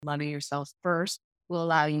loving yourself first will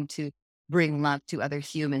allow you to bring love to other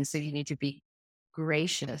humans. So you need to be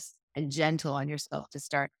gracious and gentle on yourself to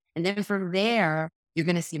start. And then from there, you're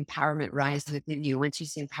going to see empowerment rise within you. Once you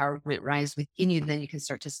see empowerment rise within you, then you can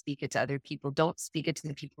start to speak it to other people. Don't speak it to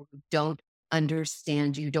the people who don't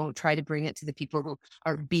understand you. Don't try to bring it to the people who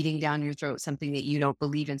are beating down your throat something that you don't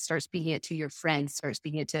believe in. Start speaking it to your friends. Start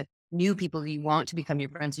speaking it to new people who you want to become your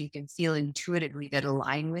friends so you can feel intuitively that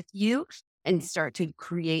align with you and start to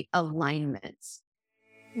create alignments.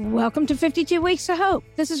 Welcome to 52 Weeks of Hope.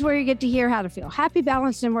 This is where you get to hear how to feel happy,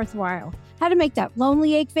 balanced, and worthwhile. How to make that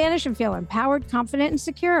lonely ache vanish and feel empowered, confident, and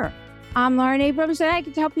secure. I'm Lauren Abrams, and I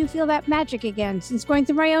get to help you feel that magic again since going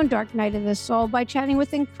through my own dark night of the soul by chatting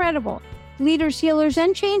with incredible leaders, healers,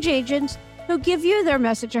 and change agents who give you their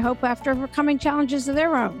message of hope after overcoming challenges of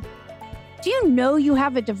their own. Do you know you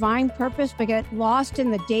have a divine purpose but get lost in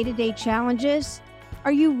the day-to-day challenges?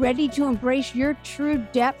 Are you ready to embrace your true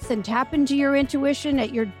depth and tap into your intuition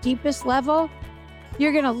at your deepest level?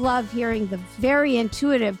 You're going to love hearing the very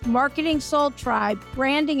intuitive Marketing Soul Tribe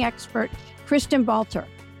branding expert, Kristin Balter.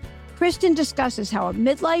 Kristin discusses how a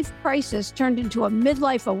midlife crisis turned into a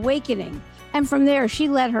midlife awakening, and from there, she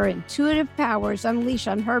let her intuitive powers unleash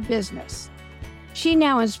on her business. She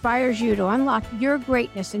now inspires you to unlock your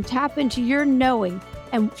greatness and tap into your knowing,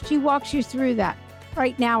 and she walks you through that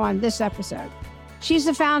right now on this episode. She's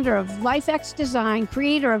the founder of LifeX Design,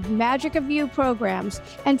 creator of Magic of You programs,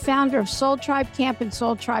 and founder of Soul Tribe Camp and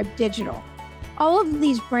Soul Tribe Digital. All of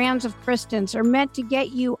these brands of Kristin's are meant to get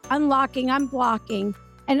you unlocking, unblocking,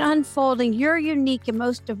 and unfolding your unique and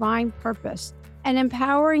most divine purpose, and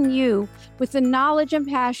empowering you with the knowledge and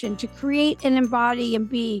passion to create and embody and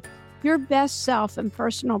be your best self and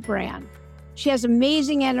personal brand. She has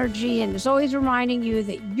amazing energy and is always reminding you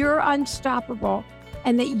that you're unstoppable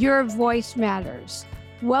and that your voice matters.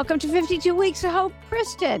 Welcome to 52 Weeks of Hope,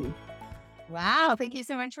 Kristin. Wow. Thank you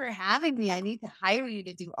so much for having me. I need to hire you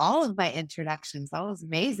to do all of my introductions. That was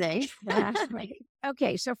amazing.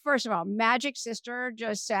 Okay. So first of all, Magic Sister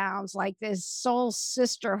just sounds like this soul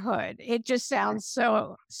sisterhood. It just sounds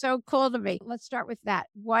so cool to me. Let's start with that.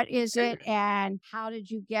 What is it and how did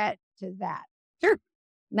you get to that? Sure.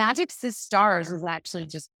 Magic Sis Stars was actually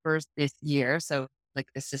just birthed this year. So like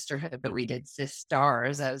the sisterhood, but we did Sis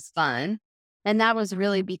Stars. That was fun. And that was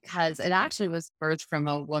really because it actually was birthed from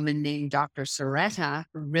a woman named Dr. Soretta,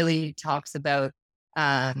 who really talks about,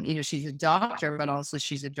 she's a doctor, but also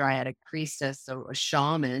she's a dryadic priestess, so a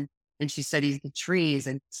shaman, and she studies the trees.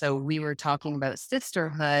 And so we were talking about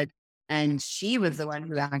sisterhood, and she was the one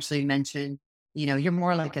who actually mentioned, you're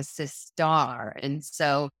more like a sis star. And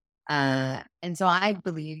so I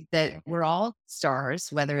believe that we're all stars,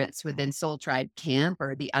 whether it's within Soul Tribe Camp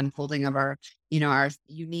or the unfolding of our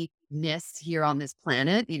uniqueness here on this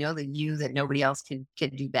planet, the you that nobody else can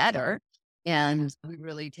do better. And we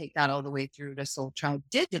really take that all the way through to Soul Tribe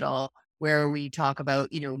Digital, where we talk about,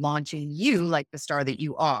 launching you like the star that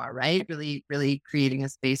you are, right? Really, really creating a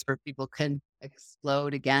space where people can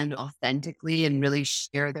explode again authentically and really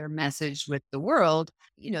share their message with the world,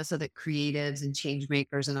 so that creatives and change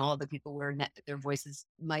makers and all the people where their voices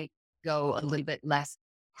might go a little bit less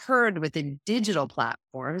heard within digital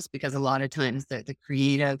platforms, because a lot of times the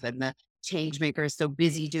creative and the change maker is so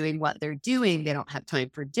busy doing what they're doing, they don't have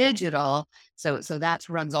time for digital. So that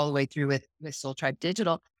runs all the way through with Soul Tribe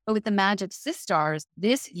Digital. But with the Magic Sisters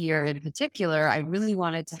this year in particular, I really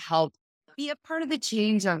wanted to help be a part of the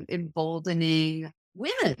change of emboldening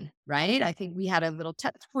women, right? I think we had a little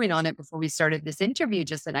touch point on it before we started this interview,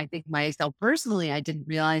 just that I think myself personally, I didn't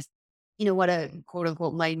realize, what a quote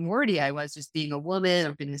unquote minority I was, just being a woman.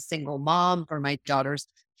 I've been a single mom for my daughter's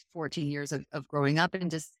 14 years of growing up, and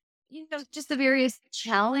just the various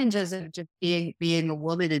challenges of just being a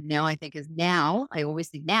woman. And now I think I always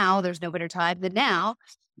think now, there's no better time than now.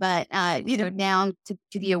 But, now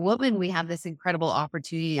to be a woman, we have this incredible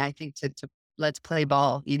opportunity, I think, to let's play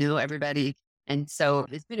ball, everybody. And so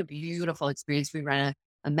it's been a beautiful experience. We run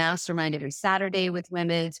a mastermind every Saturday with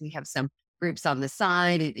women. So we have some groups on the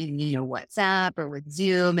side in WhatsApp or with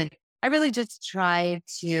Zoom. And I really just try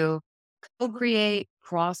to co-create,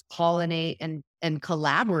 cross-pollinate, and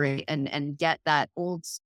collaborate and get that old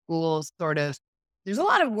school sort of. There's a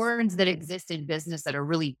lot of words that exist in business that are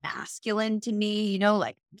really masculine to me,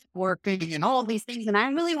 like working and all these things. And I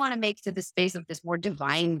really want to make to the space of this more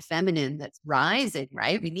divine feminine that's rising,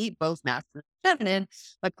 right? We need both masculine and feminine,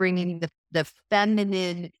 but bringing the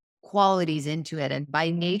feminine qualities into it. And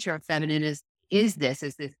by nature, feminine is this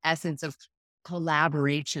essence of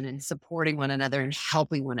collaboration and supporting one another and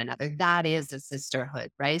helping one another. That is a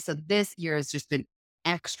sisterhood, right? So this year has just been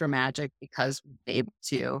extra magic because we've been able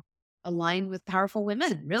to aligned with powerful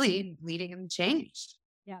women, really leading in change.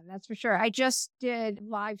 Yeah, that's for sure. I just did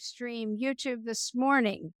live stream YouTube this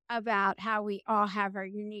morning about how we all have our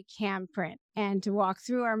unique handprint and to walk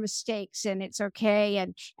through our mistakes, and it's okay,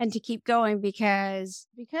 and to keep going because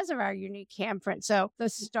of our unique handprint. So the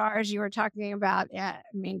stars you were talking about, yeah,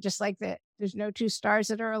 I mean, just like there's no two stars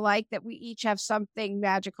that are alike, that we each have something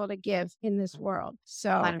magical to give in this world.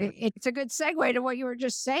 So it's a good segue to what you were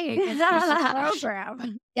just saying. It's a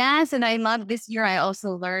program. Yes, and I love this year. I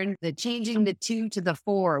also learned that changing the 2 to the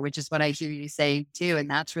 4, which is what I hear you saying too. And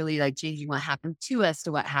that's really like changing what happened to us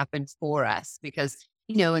to what happened for us. Because,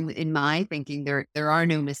 in my thinking, there are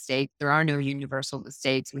no mistakes. There are no universal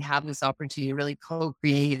mistakes. We have this opportunity to really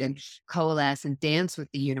co-create and coalesce and dance with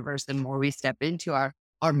the universe. The more we step into our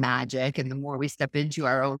magic and the more we step into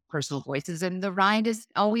our own personal voices, and the ride is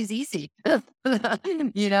always easy. It's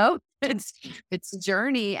a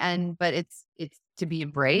journey, but it's to be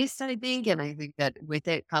embraced, I think. And I think that with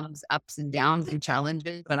it comes ups and downs and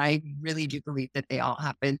challenges, but I really do believe that they all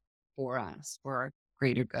happen for us, for our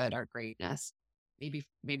greater good, our greatness.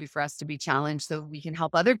 Maybe for us to be challenged so we can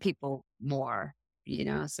help other people more,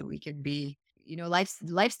 so we can be, life's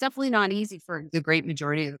definitely not easy for the great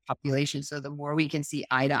majority of the population. So the more we can see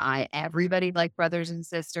eye to eye, everybody like brothers and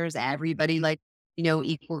sisters, everybody like,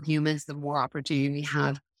 equal humans, the more opportunity we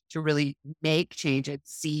have to really make change and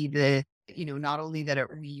see not only that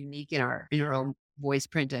we're unique in our own voice,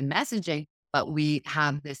 print, and messaging, but we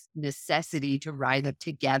have this necessity to rise up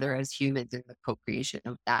together as humans in the co-creation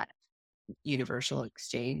of that universal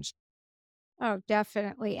exchange. Oh,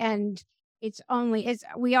 definitely. And it's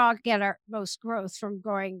we all get our most growth from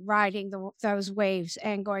riding those waves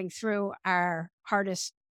and going through our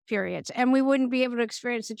hardest periods. And we wouldn't be able to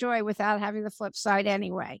experience the joy without having the flip side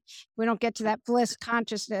anyway. We don't get to that bliss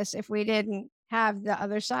consciousness if we didn't have the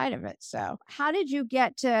other side of it. So how did you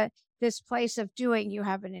get to this place of you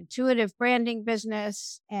have an intuitive branding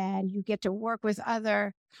business and you get to work with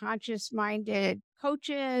other conscious minded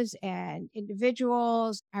coaches and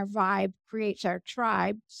individuals. Our vibe creates our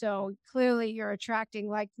tribe. So clearly you're attracting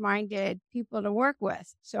like-minded people to work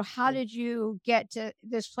with. So how did you get to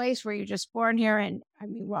this place where you're just born here? And I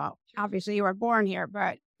mean, well, obviously you were born here,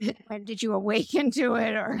 but when did you awaken to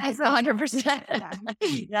it? Or That's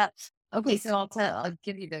 100%. Yeah. Okay. So I'll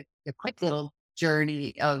give you the quick little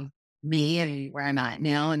journey of me and where I'm at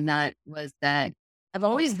now. And that was that I've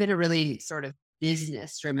always been a really sort of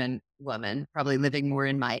business driven woman, probably living more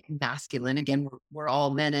in my masculine. Again, we're all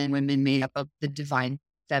men and women made up of the divine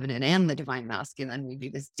feminine and the divine masculine. We do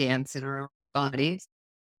this dance in our own bodies.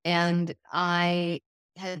 And I'm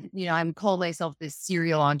called myself this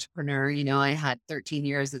serial entrepreneur. I had 13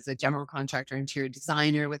 years as a general contractor, interior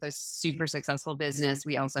designer with a super successful business.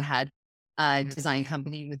 We also had a design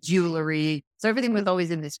company with jewelry. So everything was always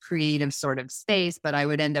in this creative sort of space, but I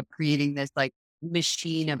would end up creating this like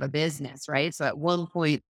machine of a business, right? So at one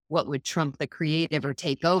point, what would trump the creative or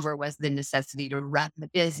take over was the necessity to run the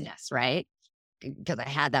business, right? Because I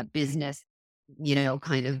had that business,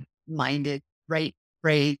 kind of minded, right?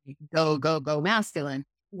 Brave, go masculine.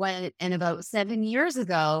 And about 7 years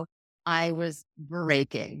ago, I was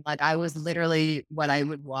breaking. Like I was literally what I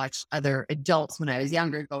would watch other adults when I was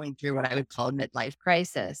younger going through what I would call a midlife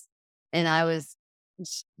crisis. And I was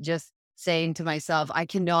just saying to myself, I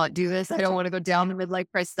cannot do this. I don't want to go down the midlife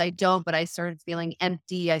crisis. I don't, but I started feeling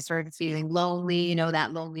empty. I started feeling lonely,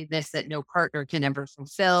 that loneliness that no partner can ever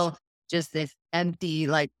fulfill. Just this empty,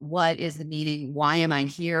 like, what is the meaning? Why am I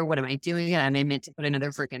here? What am I doing? And I meant to put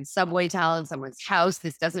another freaking subway tile in someone's house.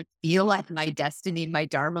 This doesn't feel like my destiny, my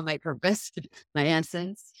dharma, my purpose, my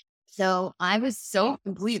essence. So I was so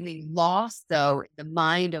completely lost, though, in the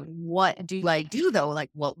mind of what do I do, though? Like,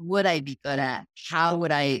 what would I be good at? How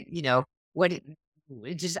would I,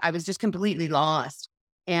 I was just completely lost.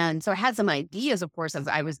 And so I had some ideas, of course,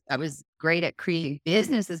 I was great at creating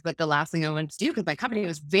businesses, but the last thing I wanted to do, because my company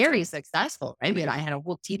was very successful, right? I had a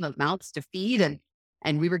whole team of mouths to feed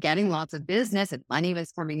and we were getting lots of business and money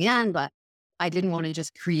was coming in, but I didn't want to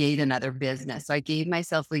just create another business. So I gave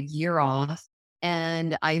myself a year off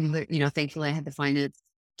and thankfully I had the finance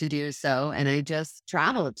to do so. And I just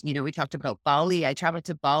traveled, we talked about Bali. I traveled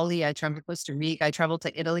to Bali. I traveled to Costa Rica. I traveled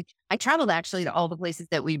to Italy. I traveled actually to all the places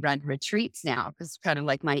that we run retreats now, because it's kind of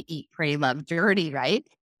like my eat, pray, love journey, right?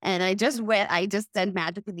 And I just said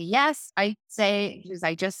magically yes. Because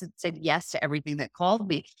I just said yes to everything that called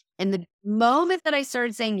me. And the moment that I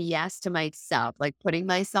started saying yes to myself, like putting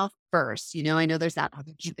myself first, I know there's that, I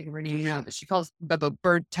can't think of her name now, but she calls about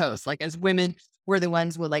bird toast. Like as women, we're the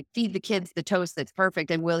ones who will like feed the kids the toast that's perfect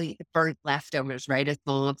and we'll eat the burnt leftovers, right? As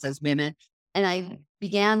moms, as women. And I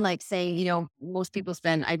began like saying, most people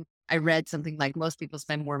spend, I read something like most people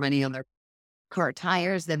spend more money on their car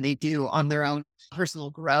tires than they do on their own personal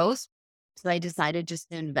growth. So I decided just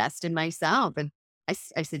to invest in myself. And I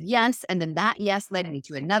said yes. And then that yes led me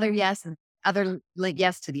to another yes, and other like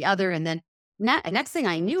yes to the other. And then next thing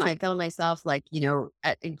I knew, I found myself like,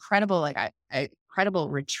 at incredible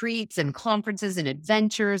retreats and conferences and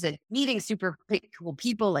adventures and meeting super cool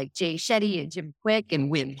people like Jay Shetty and Jim Quick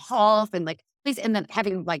and Wim Hof and like, and then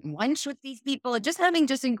having like lunch with these people and just having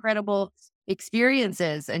just incredible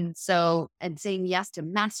experiences. And saying yes to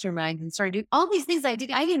masterminds and started doing all these things I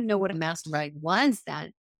didn't know what a mastermind was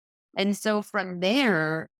then. And so from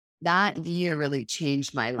there, that year really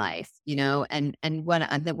changed my life, and what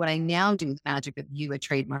I now do with Magic of You, a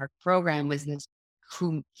trademark program, was this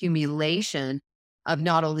accumulation of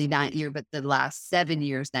not only that year, but the last 7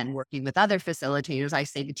 years then working with other facilitators. I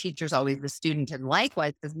say the teacher's always the student, and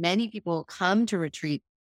likewise, because many people come to retreat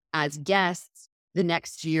as guests, the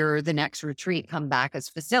next year, the next retreat, come back as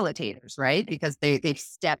facilitators, right? Because they've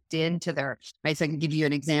stepped into their, right. So I can give you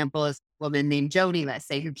an example. As a woman named Jody, let's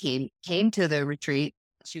say, who came to the retreat.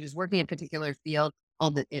 She was working in a particular field.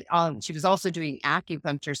 She was also doing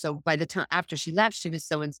acupuncture. So by the time after she left, she was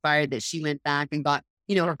so inspired that she went back and got,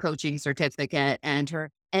 her coaching certificate and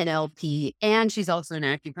her NLP. And she's also an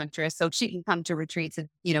acupuncturist. So she can come to retreats and,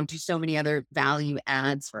 do so many other value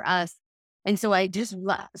adds for us. And so I just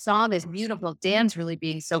saw this beautiful dance really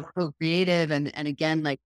being so co-creative and again,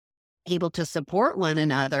 like able to support one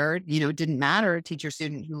another, didn't matter, teacher,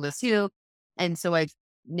 student, who lives who. And so I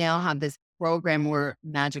now have this program where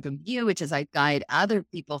Magic of You, which is I guide other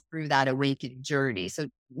people through that awakened journey. So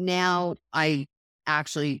now I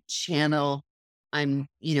actually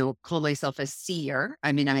call myself a seer.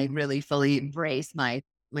 I mean, I really fully embrace my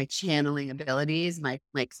channeling abilities, my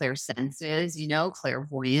clear senses,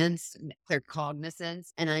 clairvoyance, claircognizance.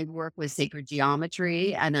 And I work with sacred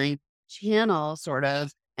geometry and I channel sort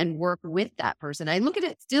of and work with that person. I look at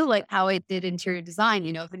it still like how I did interior design.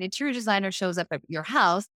 If an interior designer shows up at your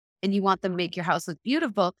house and you want them to make your house look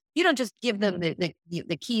beautiful, you don't just give them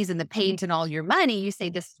the keys and the paint and all your money. You say,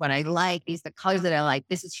 this is what I like. These are the colors that I like.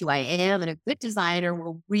 This is who I am. And a good designer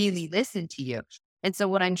will really listen to you. And so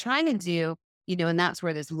what I'm trying to do, and that's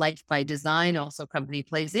where this Life by Design also company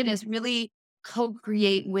plays in, is really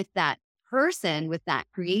co-create with that person, with that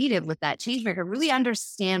creative, with that change maker, really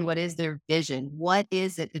understand what is their vision, what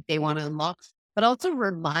is it that they want to unlock, but also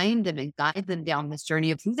remind them and guide them down this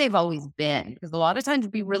journey of who they've always been. Because a lot of times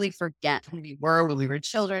we really forget who we were when we were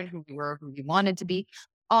children, who we were, who we wanted to be,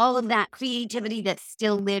 all of that creativity that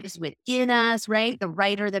still lives within us, right? The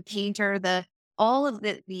writer, the painter, all of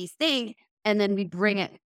these things, and then we bring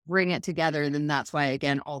it together. And then that's why,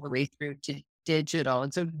 again, all the way through to digital.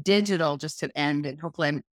 And so digital, just to end, and hopefully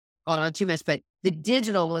I'm gone on too much, but the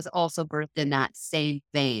digital was also birthed in that same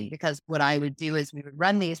vein, because what I would do is we would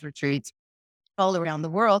run these retreats all around the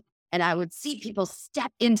world, and I would see people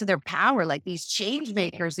step into their power, like these change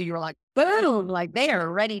makers. So you were like, boom, like they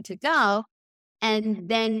are ready to go. And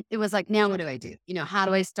then it was like, now what do I do? How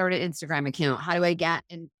do I start an Instagram account? How do I get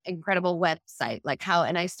an incredible website?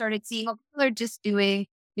 And I started seeing people are just doing,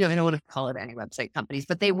 I don't want to call it any website companies,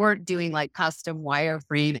 but they weren't doing like custom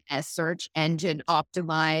wireframe search engine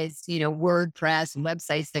optimized, WordPress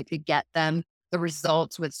websites that could get them the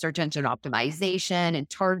results with search engine optimization and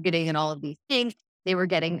targeting and all of these things. They were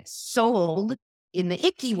getting sold in the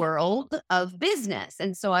icky world of business.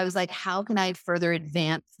 And so I was like, how can I further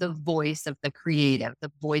advance the voice of the creative,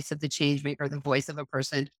 the voice of the change maker, the voice of a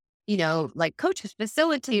person, like coaches,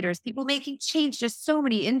 facilitators, people making change, just so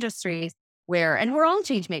many industries and we're all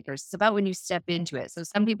change makers. It's about when you step into it. So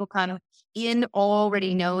some people kind of in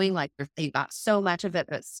already knowing like they've got so much of it,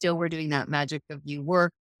 but still we're doing that Magic of You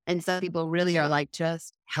work. And some people really are like,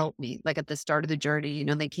 just help me. Like at the start of the journey,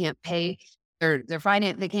 they can't pay their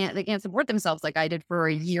finance. They can't support themselves like I did for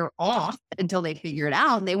a year off until they figure it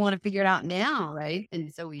out. And they want to figure it out now. Right.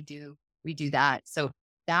 And so we do that. So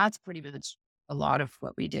that's pretty much a lot of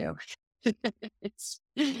what we do.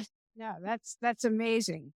 Yeah, that's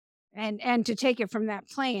amazing. And to take it from that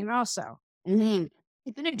plane also. Mm-hmm.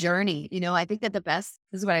 It's been a journey. I think that this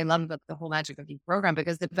is what I love about the whole Magic of You program,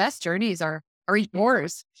 because the best journeys are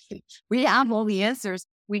yours. We have all the answers.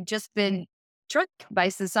 We've just been tricked by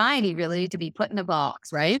society really to be put in a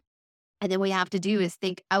box, right? And then what we have to do is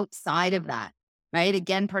think outside of that, right?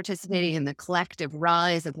 Again, participating in the collective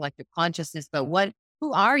rise of collective consciousness, but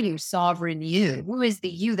who are you, sovereign you? Who is the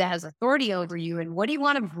you that has authority over you? And what do you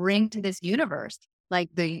want to bring to this universe? Like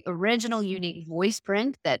the original unique voice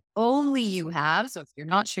print that only you have. So if you're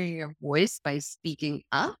not sharing your voice by speaking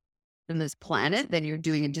up, in this planet, then you're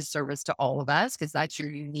doing a disservice to all of us because that's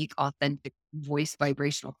your unique, authentic voice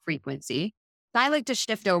vibrational frequency. So I like to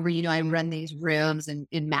shift over, I run these rooms and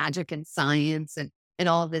in magic and science and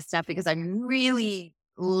all of this stuff because I'm really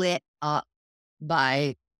lit up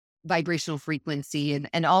by vibrational frequency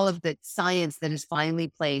and all of the science that is finally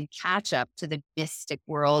playing catch up to the mystic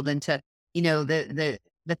world and to,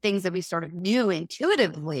 the things that we sort of knew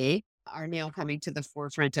intuitively are now coming to the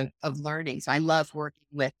forefront of learning. So I love working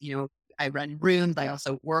with, I run rooms. I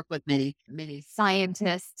also work with many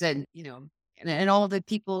scientists and all the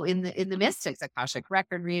people in the mystics, Akashic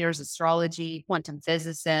record readers, astrology, quantum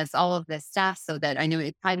physicists, all of this stuff. So that I know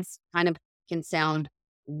it kind of can sound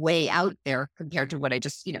way out there compared to what I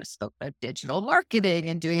just, spoke about digital marketing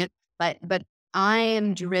and doing it. But I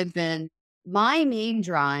am driven, my main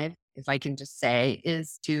drive, if I can just say,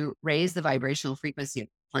 is to raise the vibrational frequency of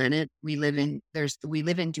the planet. We live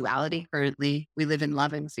in duality currently. We live in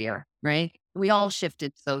love and fear, right? We all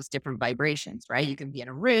shifted to those different vibrations, right? You can be in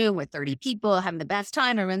a room with 30 people having the best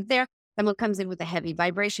time, everyone's there. Someone comes in with a heavy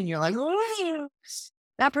vibration. You're like, "Oh,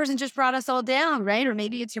 that person just brought us all down," right? Or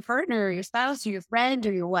maybe it's your partner or your spouse or your friend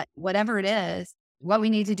or whatever it is. What we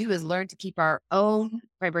need to do is learn to keep our own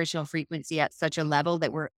vibrational frequency at such a level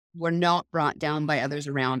that we're not brought down by others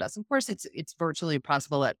around us. Of course, it's virtually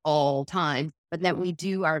impossible at all times, but that we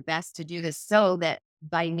do our best to do this so that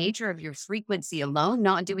by nature of your frequency alone,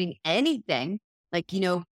 not doing anything, like,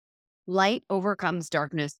 light overcomes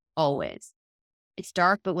darkness always. It's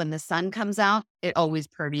dark, but when the sun comes out, it always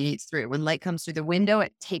permeates through. When light comes through the window,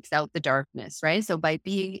 it takes out the darkness, right? So by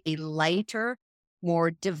being a lighter,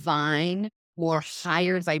 more divine, more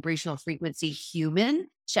higher vibrational frequency human,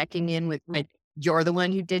 checking in with like, you're the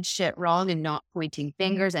one who did shit wrong and not pointing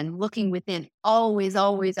fingers and looking within always,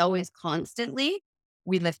 always, always constantly,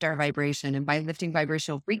 we lift our vibration. And by lifting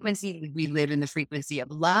vibrational frequency, we live in the frequency of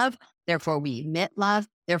love. Therefore, we emit love.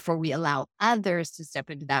 Therefore, we allow others to step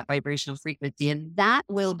into that vibrational frequency. And that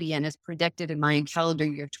will be, and is predicted in my calendar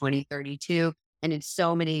year 2032. And in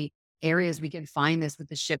so many areas, we can find this with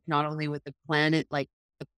the shift, not only with the planet, like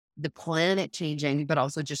the planet changing, but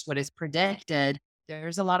also just what is predicted.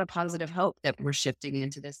 There's a lot of positive hope that we're shifting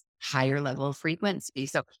into this higher level of frequency.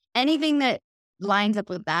 So anything that lines up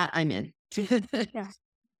with that, I'm in. Yeah.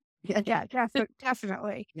 Yeah,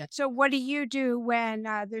 definitely. Yeah. So what do you do when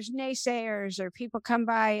there's naysayers or people come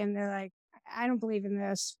by and they're like, I don't believe in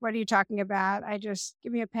this. What are you talking about?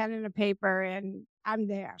 Give me a pen and a paper and I'm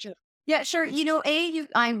there. Sure. Yeah, sure.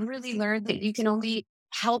 I really learned that you can only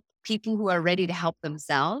help people who are ready to help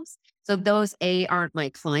themselves. So those aren't my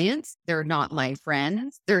clients. They're not my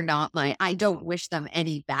friends. I don't wish them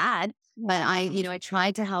any bad, but I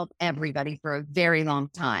tried to help everybody for a very long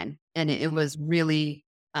time. And it was really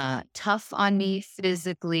tough on me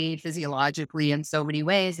physically, physiologically, in so many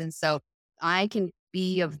ways. And so I can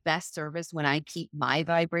be of best service when I keep my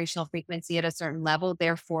vibrational frequency at a certain level.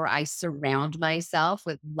 Therefore, I surround myself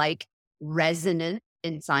with like resonance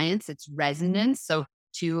in science. It's resonance. So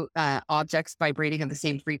two objects vibrating at the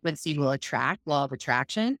same frequency will attract, law of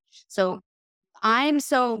attraction. So I'm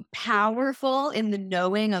so powerful in the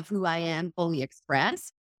knowing of who I am fully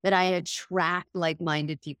expressed that I attract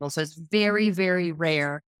like-minded people. So it's very, very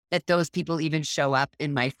rare that those people even show up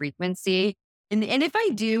in my frequency. And if I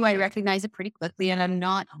do, I recognize it pretty quickly and I'm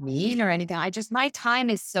not mean or anything. My time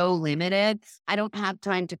is so limited. I don't have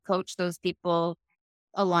time to coach those people,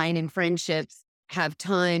 align in friendships, have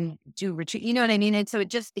time to retreat. You know what I mean? And so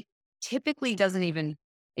it typically doesn't even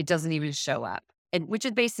show up, and which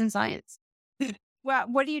is based in science. Well,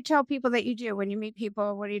 what do you tell people that you do when you meet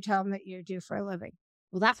people? What do you tell them that you do for a living?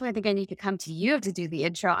 Well, that's why I think I need to come to you to do the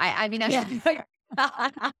intro. I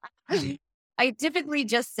typically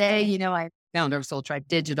just say, I founder of Soul Tribe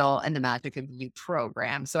Digital and the Magic of You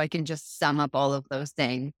program. So I can just sum up all of those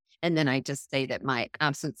things. And then I just say that my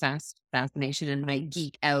absolute fascination and my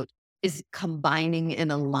geek out is combining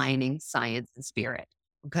and aligning science and spirit,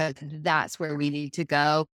 because that's where we need to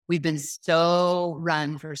go. We've been so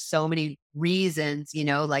run for so many reasons,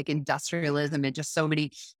 like industrialism and just so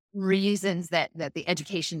many reasons that the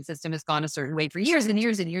education system has gone a certain way for years and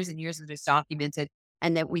years and years and years, and it's documented,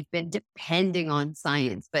 and that we've been depending on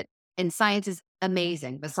science. And science is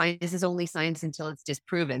amazing, but science is only science until it's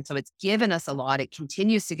disproven. So it's given us a lot. It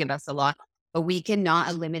continues to give us a lot, but we cannot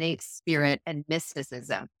eliminate spirit and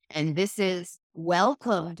mysticism. And this is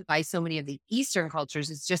welcomed by so many of the Eastern cultures.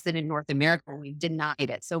 It's just that in North America, we've denied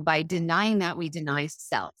it. So by denying that, we deny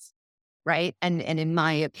self, right? And in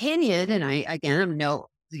my opinion, and I'm no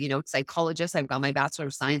psychologist, I've got my Bachelor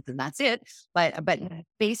of Science and that's it. But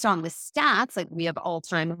based on the stats, like we have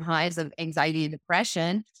all-time highs of anxiety and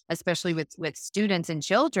depression, especially with students and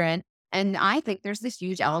children. And I think there's this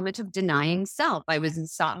huge element of denying self. I was in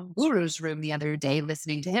Sadhguru's room the other day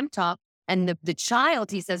listening to him talk, and the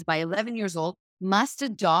child, he says, by 11 years old, must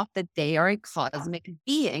adopt that they are a cosmic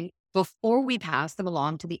being before we pass them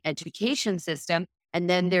along to the education system. And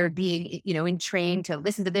then they're being, entrained to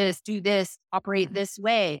listen to this, do this, operate this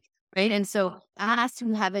way. Right. And so us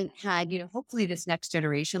who haven't had, hopefully this next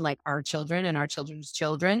generation, like our children and our children's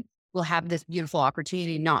children, will have this beautiful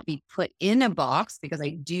opportunity to not be put in a box, because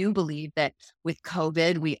I do believe that with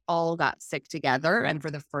COVID, we all got sick together. And for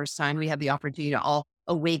the first time, we have the opportunity to all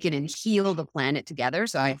awaken and heal the planet together.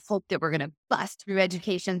 So I hope that we're going to bust through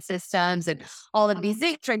education systems and all of these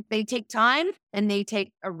things. They take time, and they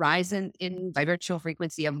take a rise in vibrational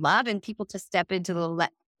frequency of love, and people to step into the,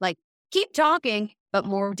 like, keep talking, but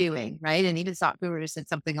more doing, right? And even Satguru said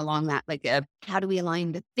something along that, like, how do we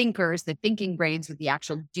align the thinkers, the thinking brains with the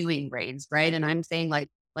actual doing brains, right? And I'm saying, like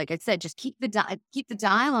I said, just keep the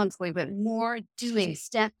dialogue going, but more doing.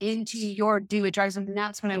 Step into your do. It drives me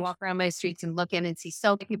nuts when I walk around my streets and look in and see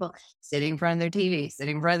so many people sitting in front of their TV,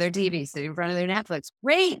 sitting in front of their TV, sitting in front of their Netflix.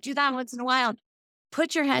 Great, do that once in a while.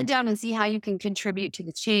 Put your head down and see how you can contribute to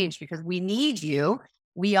the change, because we need you.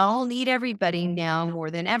 We all need everybody now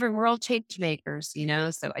more than ever. We're all change makers,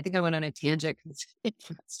 So I think I went on a tangent because it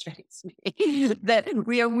frustrates me that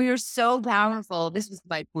we are so powerful. This was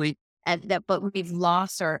my point. And that, but we've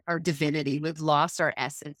lost our divinity. We've lost our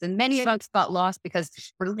essence. And many of us got lost because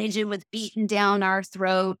religion was beaten down our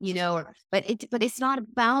throat, but it's not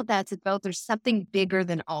about that. It's about, there's something bigger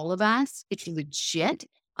than all of us. It's legit.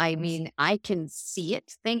 I mean, I can see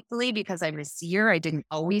it, thankfully, because I'm a seer. I didn't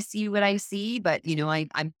always see what I see, but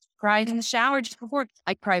I'm cried in the shower just before.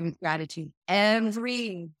 I cry with gratitude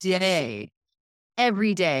every day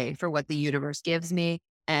for what the universe gives me.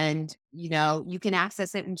 And, you can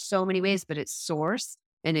access it in so many ways, but it's source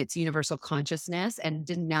and it's universal consciousness, and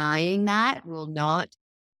denying that will not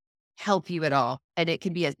help you at all. And it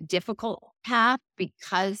can be a difficult path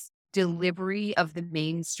because delivery of the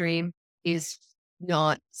mainstream is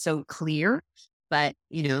not so clear. But,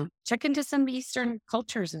 check into some Eastern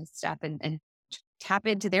cultures and stuff, and tap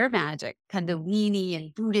into their magic, Kundalini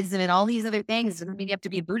and Buddhism and all these other things. I mean, you have to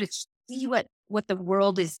be a Buddhist, see what the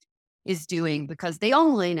world is doing, because they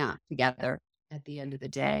all line up together at the end of the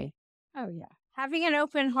day. Oh yeah. Having an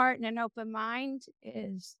open heart and an open mind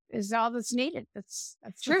is all that's needed. That's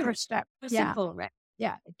True. The first step. So simple, right?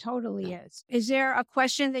 Yeah, it totally is. Is there a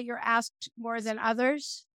question that you're asked more than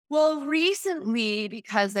others? Well, recently,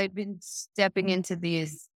 because I've been stepping into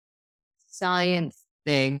these science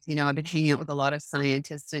things, I've been hanging out with a lot of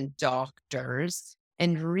scientists and doctors.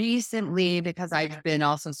 And recently, because I've been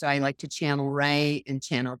also, so I like to channel right and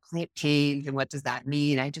channel change. And what does that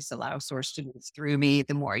mean? I just allow source to move through me.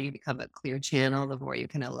 The more you become a clear channel, the more you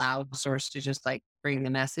can allow source to just like bring the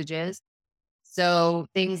messages. So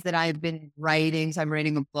things that I've been writing, so I'm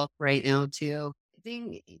writing a book right now too.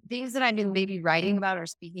 Things that I've been maybe writing about or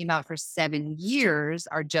speaking about for 7 years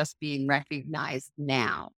are just being recognized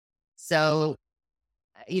now. So,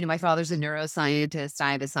 my father's a neuroscientist.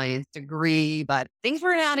 I have a science degree, but things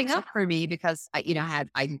weren't adding up for me because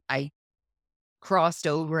I crossed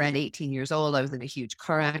over at 18 years old. I was in a huge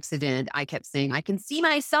car accident. I kept saying, I can see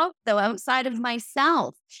myself though outside of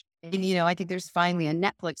myself. And, I think there's finally a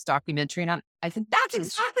Netflix documentary, and I think that's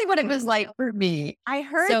exactly what it was like for me. I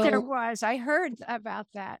heard there was. I heard about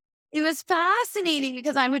that. It was fascinating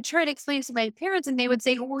because I would try to explain to my parents, and they would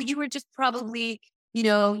say, well, you were just probably,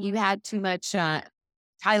 you had too much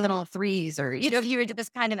Tylenol 3s, or, you were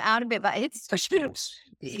just kind of out of it. But it's,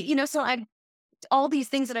 so all these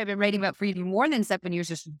things that I've been writing about for even more than 7 years,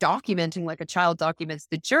 just documenting like a child documents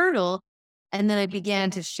the journal. And then I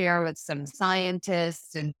began to share with some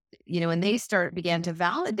scientists, and, and they began to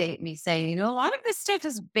validate me, saying, a lot of this stuff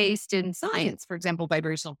is based in science. For example,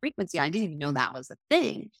 vibrational frequency. I didn't even know that was a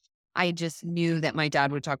thing. I just knew that my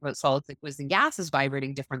dad would talk about solids, liquids, and gases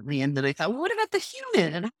vibrating differently. And then I thought, well, what about the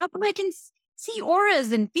human? And how come I can see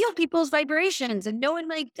auras and feel people's vibrations and know in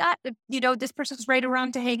my gut that, this person's right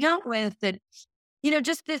around to hang out with? And,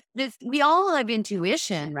 just this, we all have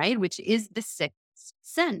intuition, right? Which is the sixth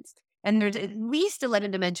sense. And there's at least 11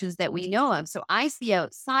 dimensions that we know of. So I see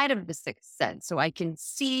outside of the sixth sense. So I can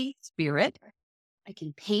see spirit, I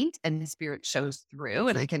can paint, and the spirit shows through,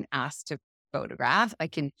 and I can ask to photograph. I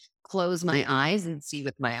can close my eyes and see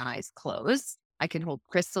with my eyes closed. I can hold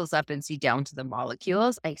crystals up and see down to the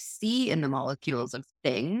molecules. I see in the molecules of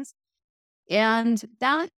things. And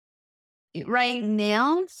that right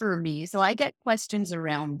now for me, so I get questions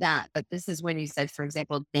around that. But this is when you said, for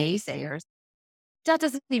example, naysayers. That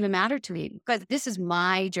doesn't even matter to me, because this is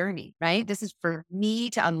my journey, right? This is for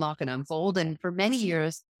me to unlock and unfold. And for many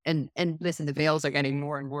years, And listen, the veils are getting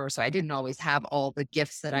more and more. So I didn't always have all the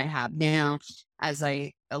gifts that I have now as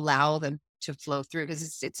I allow them to flow through.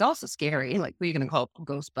 Because it's also scary. Like, who are you going to call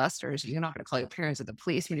Ghostbusters? You're not going to call your parents or the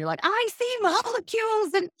police when you're like, I see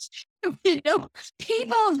molecules and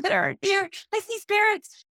people that are here. I see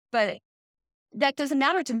spirits. But that doesn't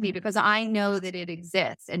matter to me because I know that it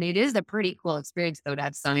exists. And it is a pretty cool experience, though, to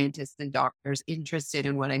have scientists and doctors interested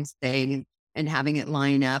in what I'm saying and having it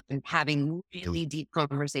line up and having really deep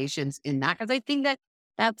conversations in that. Because I think that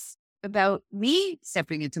that's about me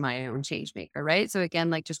stepping into my own change maker, right? So again,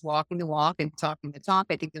 like just walking the walk and talking the talk.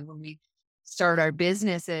 I think that when we start our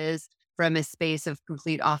businesses from a space of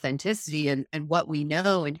complete authenticity and what we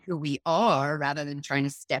know and who we are, rather than trying to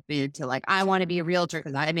step into like, I want to be a realtor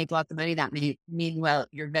because I make lots of money. That may mean, well,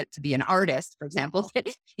 you're meant to be an artist, for example,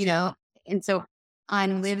 you know? And so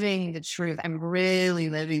I'm living the truth. I'm really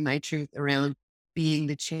living my truth around being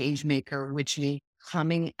the change maker, which means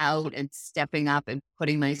coming out and stepping up and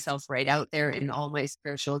putting myself right out there in all my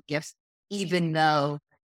spiritual gifts, even though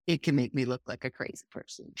it can make me look like a crazy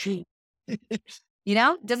person.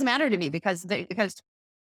 It doesn't matter to me because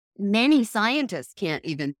many scientists can't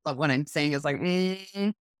even, but what I'm saying is like,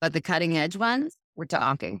 but the cutting edge ones, we're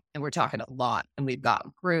talking and we're talking a lot. And we've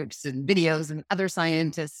got groups and videos and other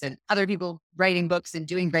scientists and other people writing books and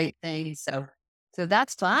doing great things. So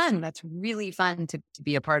that's fun. That's really fun to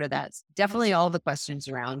be a part of that. Definitely all the questions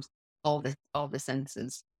around all the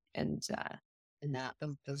senses and that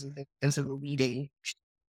those are the leading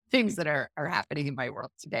things that are happening in my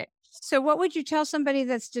world today. So what would you tell somebody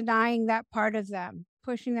that's denying that part of them,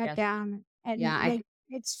 pushing that Yes. down? And Yeah,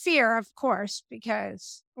 it's fear, of course,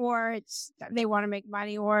 or it's that they want to make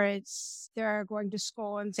money, or it's they're going to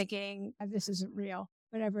school and thinking this isn't real,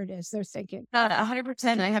 whatever it is they're thinking.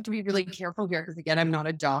 100%. I have to be really careful here because again, I'm not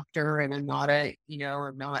a doctor and I'm not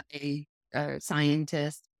I'm not a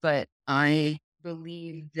scientist, but I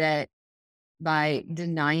believe that by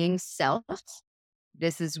denying self,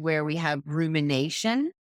 this is where we have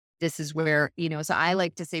rumination. This is where, so I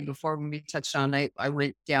like to say before when we touched on, I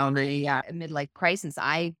went down a midlife crisis.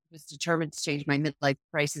 I was determined to change my midlife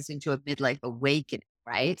crisis into a midlife awakening,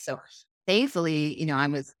 right? So thankfully,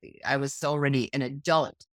 I was already an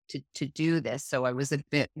adult to do this. So I was a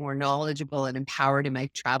bit more knowledgeable and empowered in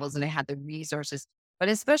my travels and I had the resources, but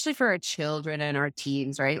especially for our children and our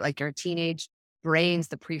teens, right? Like our teenage brains,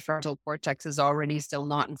 the prefrontal cortex is already still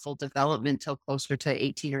not in full development till closer to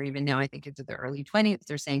 18 or even now, I think into the early 20s,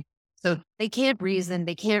 they're saying. So they can't reason,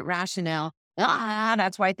 they can't rationale.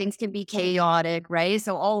 That's why things can be chaotic, right?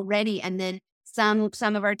 So already, and then some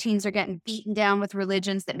of our teens are getting beaten down with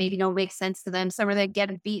religions that maybe don't make sense to them. Some are they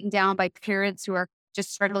getting beaten down by parents who are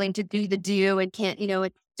just struggling to do the do and can't,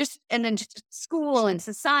 and then just school and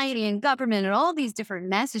society and government and all these different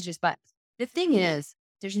messages. But the thing is,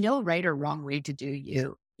 there's no right or wrong way to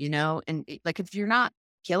do and like if you're not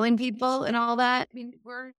killing people and all that, I mean,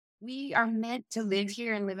 we are meant to live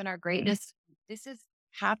here and live in our greatness. This is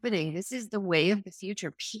happening. This is the way of the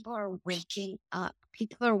future. People are waking up.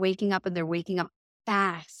 People are waking up and they're waking up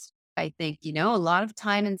fast. I think, a lot of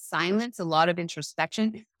time in silence, a lot of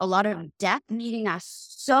introspection, a lot of death meeting us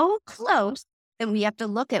so close that we have to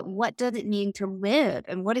look at what does it mean to live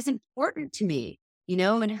and what is important to me,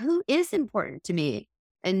 and who is important to me.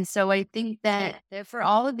 And so I think that for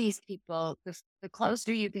all of these people, the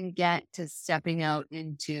closer you can get to stepping out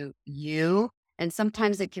into you, and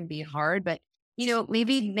sometimes it can be hard, but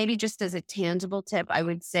maybe just as a tangible tip, I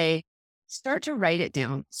would say, start to write it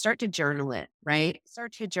down, start to journal it, right?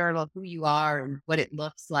 Start to journal who you are and what it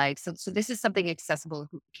looks like. So this is something accessible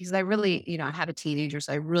because I really, I have a teenager,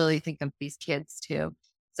 so I really think of these kids too.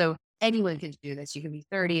 So anyone can do this. You can be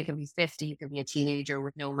 30, you can be 50, you can be a teenager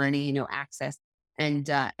with no money, no access. And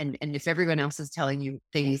if everyone else is telling you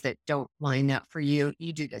things that don't line up for you,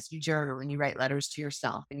 you do this, you journal and you write letters to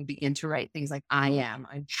yourself and you begin to write things like, I'm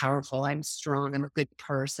powerful, I'm strong, I'm a good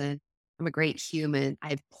person, I'm a great human, I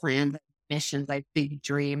have plans, I have missions, I have big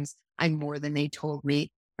dreams, I'm more than they told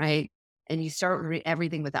me, right? And you start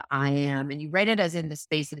everything with the I am, and you write it as in the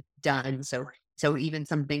space that it's done. So even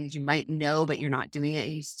some things you might know, but you're not doing it,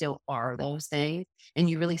 you still are those things. And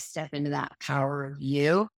you really step into that power of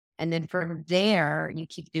you. And then from there, you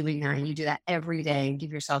keep doing that. And you do that every day and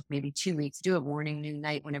give yourself maybe 2 weeks. Do it morning, noon,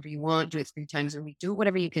 night, whenever you want. Do it 3 times a week. Do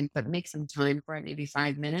whatever you can, but make some time for it, maybe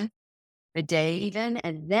 5 minutes a day even.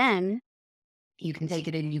 And then you can take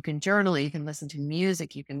it and you can journal it. You can listen to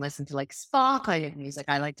music. You can listen to like spa kind of music.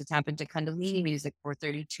 I like to tap into Kundalini music,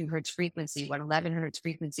 432 hertz frequency, 111 hertz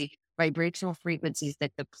frequency, vibrational frequencies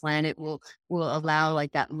that the planet will allow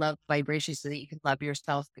like that love vibration so that you can love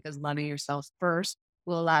yourself, because loving yourself first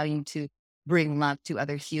will allow you to bring love to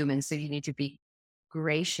other humans. So you need to be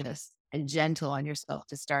gracious and gentle on yourself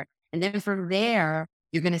to start. And then from there,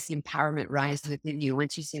 you're going to see empowerment rise within you.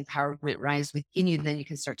 Once you see empowerment rise within you, then you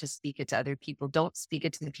can start to speak it to other people. Don't speak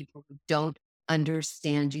it to the people who don't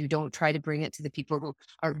understand you. Don't try to bring it to the people who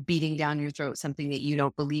are beating down your throat something that you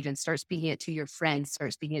don't believe in. Start speaking it to your friends.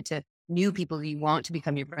 Start speaking it to new people who you want to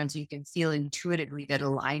become your friends, so you can feel intuitively that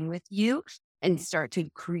align with you and start to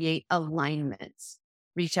create alignments.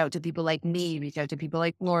 Reach out to people like me, reach out to people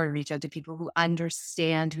like Lauren, reach out to people who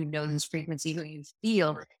understand, who know this frequency, who you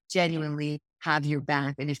feel genuinely have your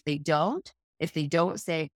back. And if they don't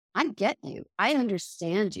say, I get you, I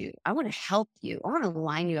understand you, I want to help you, I want to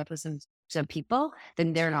line you up with some people,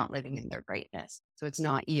 then they're not living in their greatness. So it's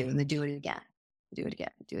not you. And then do it again, do it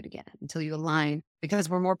again, do it again until you align, because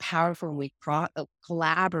we're more powerful when we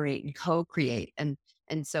collaborate and co-create. And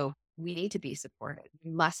so we need to be supported.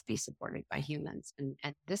 We must be supported by humans. And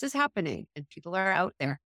this is happening and people are out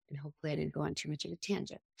there. And hopefully I didn't go on too much of a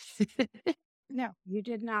tangent. No, you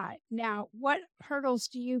did not. Now, what hurdles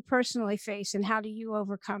do you personally face and how do you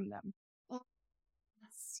overcome them? Well,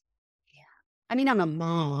 yeah. I mean, I'm a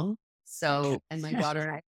mom. So, and my daughter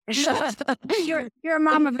and I. You're a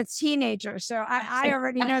mom of a teenager, so I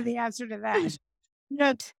already know the answer to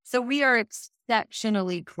that. So we are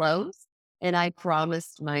exceptionally close. And I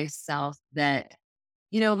promised myself that,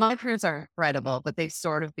 my parents are incredible, but they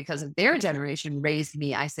sort of, because of their generation, raised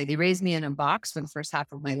me. I say they raised me in a box for the first half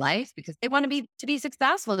of my life because they want to be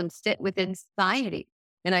successful and sit within society.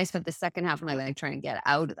 And I spent the second half of my life trying to get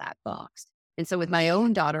out of that box. And so with my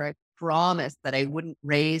own daughter, I promised that I wouldn't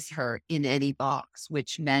raise her in any box,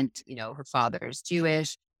 which meant, her father is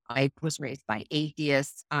Jewish. I was raised by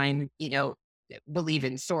atheists. I'm, believe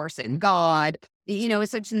in source and God,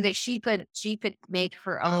 essentially that she could make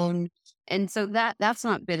her own. And so that's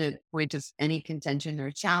not been a point of any contention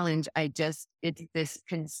or challenge. It's this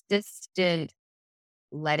consistent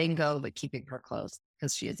letting go, but keeping her close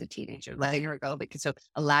because she is a teenager, letting her go, because so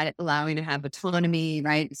allowing to have autonomy,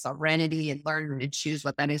 right? Sovereignty, and learn to choose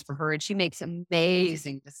what that is for her. And she makes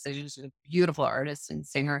amazing decisions. She's a beautiful artist and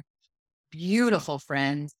singer, beautiful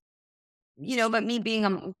friends. But me being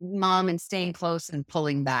a mom and staying close and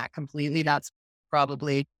pulling back completely, that's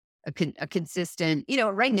probably a consistent,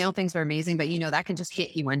 right now things are amazing, but that can just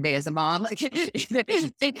hit you one day as a mom. Like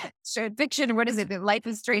fiction, what is it? Life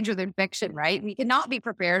is stranger than fiction, right? We cannot be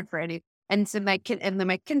prepared for any. And so my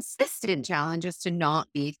consistent challenge is to not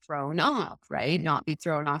be thrown off, right? Not be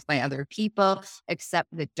thrown off by other people, accept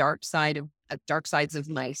the dark sides of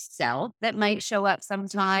myself that might show up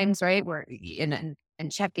sometimes, right?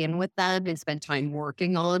 And check in with them and spend time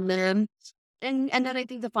working on them. And then I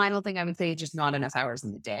think the final thing I would say is just not enough hours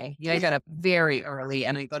in the day. I got up very early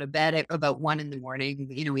and I go to bed at about 1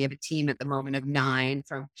 a.m. We have a team at the moment of 9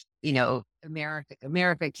 from,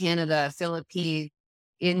 America, Canada, Philippines,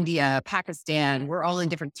 India, Pakistan. We're all in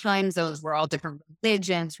different time zones. We're all different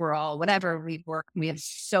religions. We're all whatever. We work. We have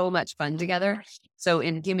so much fun together. So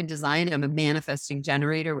in human design, I'm a manifesting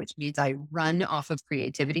generator, which means I run off of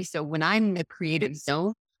creativity. So when I'm in a creative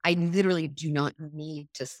zone, I literally do not need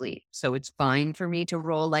to sleep. So it's fine for me to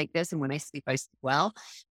roll like this. And when I sleep well.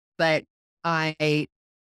 But I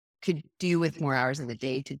could do with more hours in the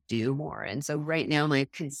day to do more. And so right now, my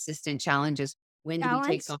consistent challenge is when do we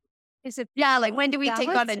take on? Is it? Yeah, like when do we take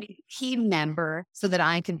on a balance? new team member so that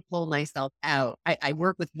I can pull myself out? I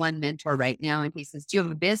work with one mentor right now, and he says, "Do you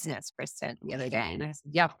have a business, Kristin?" The other day, and I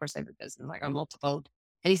said, "Yeah, of course I have a business, like I'm multiple."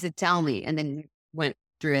 And he said, "Tell me." And then went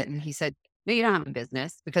through it, and he said, "No, you don't have a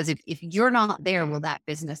business because if you're not there, will that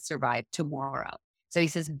business survive tomorrow?" So he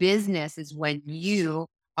says, "Business is when you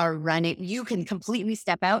are running, you can completely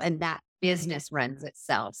step out, and that business runs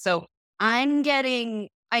itself." So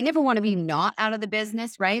I never want to be not out of the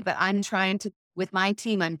business, right? But I'm trying to, with my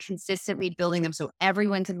team, I'm consistently building them so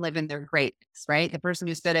everyone can live in their greatness, right? The person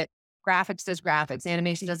who's good at graphics does graphics,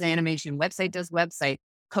 animation does animation, website does website,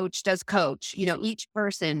 coach does coach. Each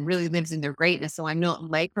person really lives in their greatness. So I'm not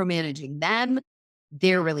micromanaging them.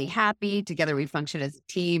 They're really happy. Together we function as a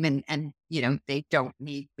team and they don't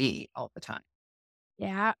need me all the time.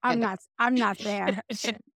 Yeah, I'm not there.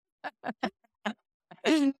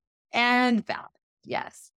 And balance.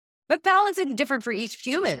 Yes. But balance is different for each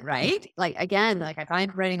human, right? Like, again, like if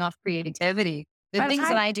I'm running off creativity, the things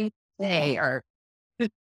that I do today are.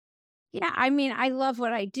 Yeah, I mean, I love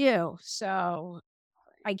what I do. So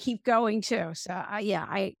I keep going too. So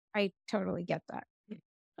I totally get that.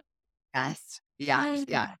 Yes. Yeah.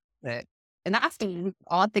 Yeah. And that's the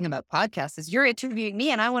odd thing about podcasts is you're interviewing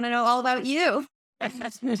me and I want to know all about you.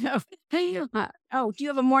 Oh, do you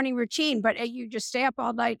have a morning routine? But you just stay up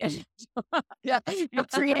all night and, Yeah. and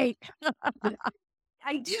create.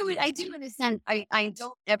 I do in a sense. I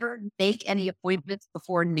don't ever make any appointments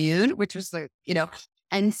before noon, which was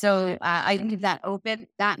and so I leave that open.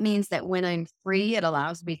 That means that when I'm free, it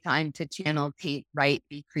allows me time to channel, paint, write,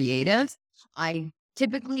 be creative. I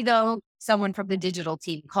typically, though, someone from the digital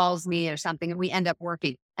team calls me or something and we end up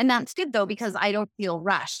working. And that's good, though, because I don't feel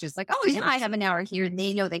rushed. It's like, oh, yeah, I have an hour here. And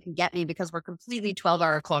they know they can get me because we're completely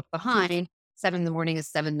 12-hour clock behind. 7 in the morning is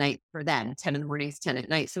 7 night for them. 10 in the morning is 10 at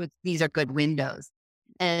night. So these are good windows.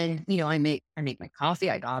 And, I make my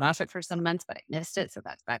coffee. I got off it for some months, but I missed it. So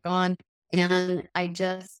that's back on. And I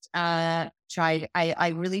just I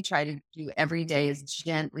really try to do every day as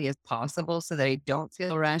gently as possible so that I don't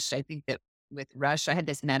feel rushed. I think that with rush, I had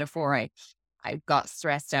this metaphor. I got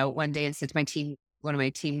stressed out one day and said to one of my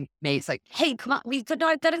teammates, like, hey, come on, we could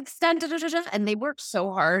not that extend. And they worked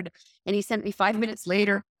so hard. And he sent me 5 minutes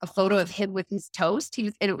later a photo of him with his toast.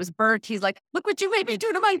 And it was burnt. He's like, look what you made me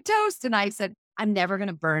do to my toast. And I said, I'm never going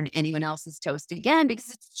to burn anyone else's toast again because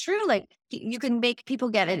it's true. Like you can make people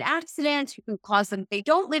get in accidents. You can cause them. They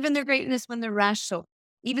don't live in their greatness when they're rushed. So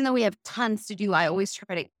even though we have tons to do, I always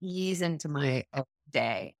try to ease into my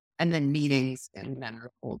day and then meetings and then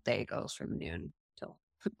our whole day goes from noon till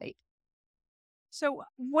late. So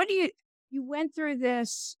you went through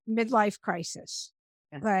this midlife crisis,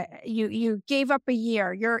 Yes. but you gave up a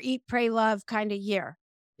year, your eat, pray, love kind of year.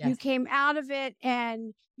 Yes. You came out of it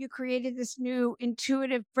and you created this new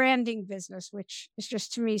intuitive branding business, which is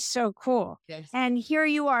just to me so cool. Yes. And here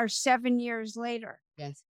you are 7 years later.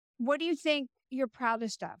 Yes. What do you think you're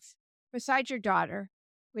proudest of besides your daughter,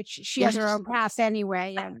 which she has her own path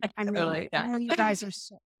anyway? And I mean, Totally, yeah. I know you guys are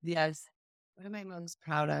so. Yes. What am I most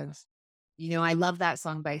proud of? I love that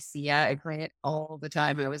song by Sia. I play it all the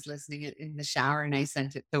time. I was listening it in the shower and I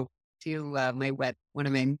sent it to one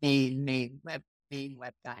of my main web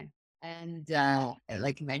guy. And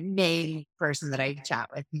like my main person that I chat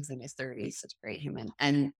with, he's in his 30s, such a great human.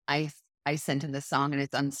 And I sent him the song and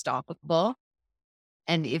it's Unstoppable.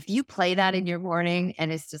 And if you play that in your morning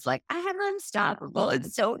and it's just like, I am unstoppable,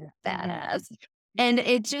 it's so badass. And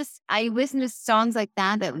I listen to songs like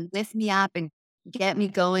that lift me up and get me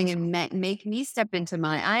going and make me step into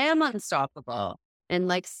I am unstoppable. And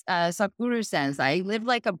like Sadhguru says, I live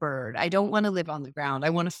like a bird. I don't want to live on the ground. I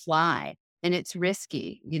want to fly. And it's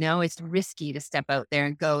risky, it's risky to step out there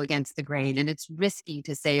and go against the grain. And it's risky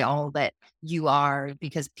to say all that you are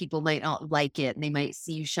because people might not like it and they might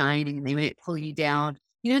see you shining and they might pull you down.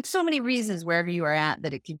 It's so many reasons wherever you are at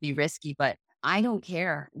that it can be risky, but I don't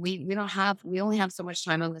care. We only have so much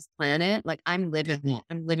time on this planet. Like I'm living it.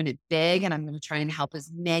 I'm living it big and I'm going to try and help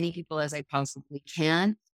as many people as I possibly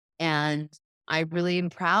can. And I really am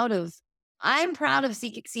proud of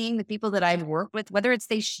seeing the people that I've worked with, whether it's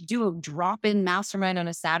they do a drop-in mastermind on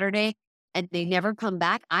a Saturday and they never come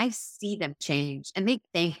back. I see them change and they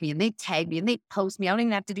thank me and they tag me and they post me. I don't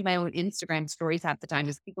even have to do my own Instagram stories half the time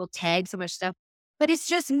because people tag so much stuff. But it's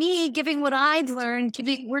just me giving what I've learned.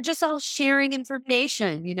 We're just all sharing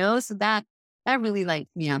information, so that really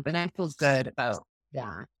lights me up and I feel good about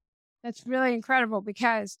that. That's really incredible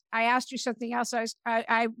because I asked you something else.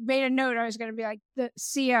 I made a note. I was going to be like,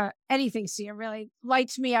 anything Sia really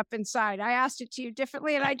lights me up inside. I asked it to you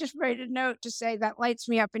differently and I just made a note to say that lights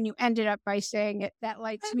me up. And you ended up by saying it, that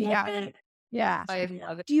lights me up. Yeah. I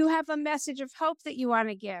love it. Do you have a message of hope that you want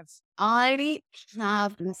to give? I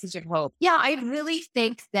have a message of hope. Yeah, I really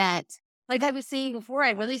think that, like I was saying before,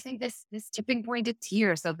 I really think this tipping point is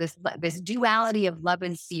here. So this duality of love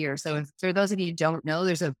and fear. So for those of you who don't know,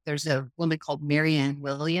 there's a woman called Marianne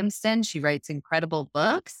Williamson. She writes incredible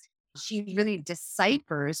books. She really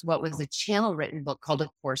deciphers what was a channel written book called A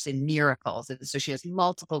Course in Miracles. And so she has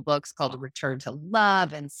multiple books called A Return to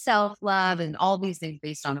Love and Self-Love and all these things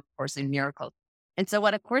based on A Course in Miracles. And so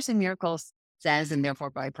what A Course in Miracles says, and therefore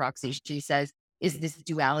by proxy, she says, is this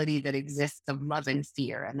duality that exists of love and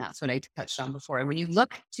fear. And that's what I touched on before. And when you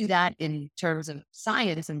look to that in terms of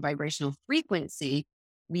science and vibrational frequency,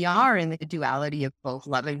 we are in the duality of both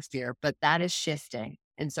love and fear, but that is shifting.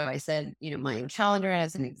 And so I said, my calendar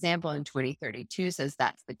as an example in 2032 says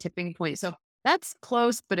that's the tipping point. So that's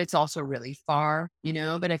close, but it's also really far,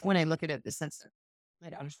 but when I look at it, the sense that my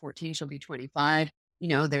daughter's 14, she'll be 25.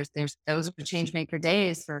 There's those are change maker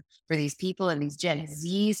days for these people and these Gen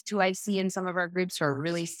Zs who I see in some of our groups who are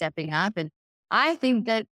really stepping up. And I think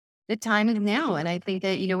that the time is now. And I think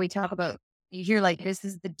that, we talk about, you hear like, this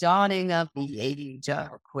is the dawning of the age of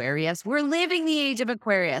Aquarius. We're living the age of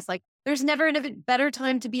Aquarius. Like there's never a better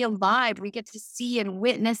time to be alive. We get to see and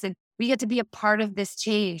witness and we get to be a part of this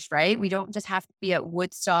change, right? We don't just have to be at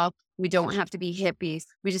Woodstock. We don't have to be hippies.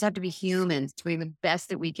 We just have to be humans doing the best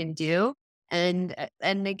that we can do. And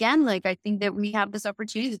again, like, I think that we have this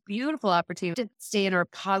opportunity, this beautiful opportunity to stay in our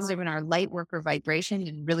positive and our light worker vibration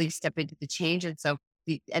and really step into the change. So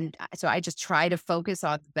I just try to focus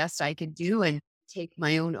on the best I can do and take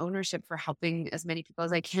my own ownership for helping as many people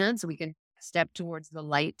as I can so we can step towards the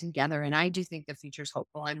light together. And I do think the future's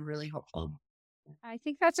hopeful. I'm really hopeful. I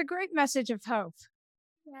think that's a great message of hope.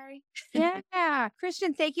 Sorry. Yeah.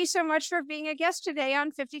 Kristin, thank you so much for being a guest today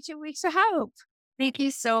on 52 Weeks of Hope. Thank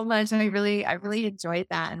you so much. I really enjoyed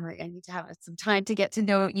that. And I need to have some time to get to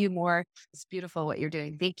know you more. It's beautiful what you're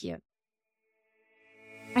doing. Thank you.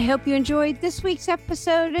 I hope you enjoyed this week's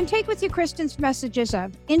episode and take with you Kristin's messages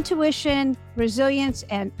of intuition, resilience,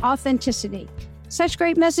 and authenticity. Such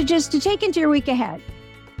great messages to take into your week ahead.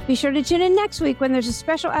 Be sure to tune in next week when there's a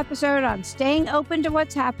special episode on staying open to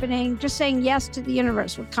what's happening, just saying yes to the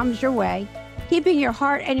universe, what comes your way, keeping your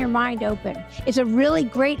heart and your mind open. It's a really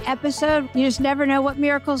great episode. You just never know what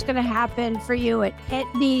miracle is going to happen for you at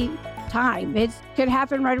any time. It could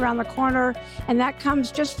happen right around the corner, and that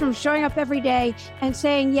comes just from showing up every day and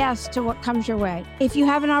saying yes to what comes your way. If you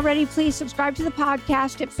haven't already, please subscribe to the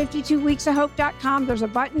podcast at 52weeksofhope.com. There's a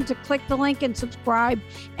button to click the link and subscribe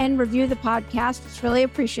and review the podcast. It's really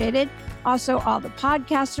appreciated. Also, all the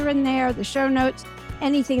podcasts are in there, the show notes,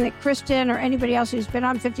 anything that Kristin or anybody else who's been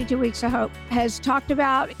on 52 Weeks of Hope has talked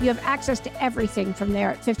about. You have access to everything from there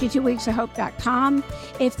at 52weeksofhope.com.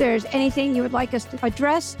 If there's anything you would like us to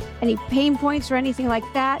address, any pain points or anything like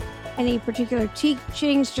that, any particular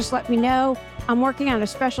teachings, just let me know. I'm working on a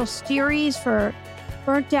special series for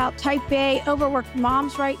burnt out type A, overworked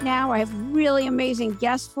moms right now. I have really amazing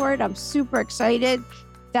guests for it. I'm super excited.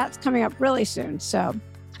 That's coming up really soon. So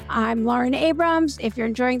I'm Lauren Abrams. If you're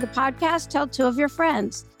enjoying the podcast, tell 2 of your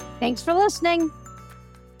friends. Thanks for listening.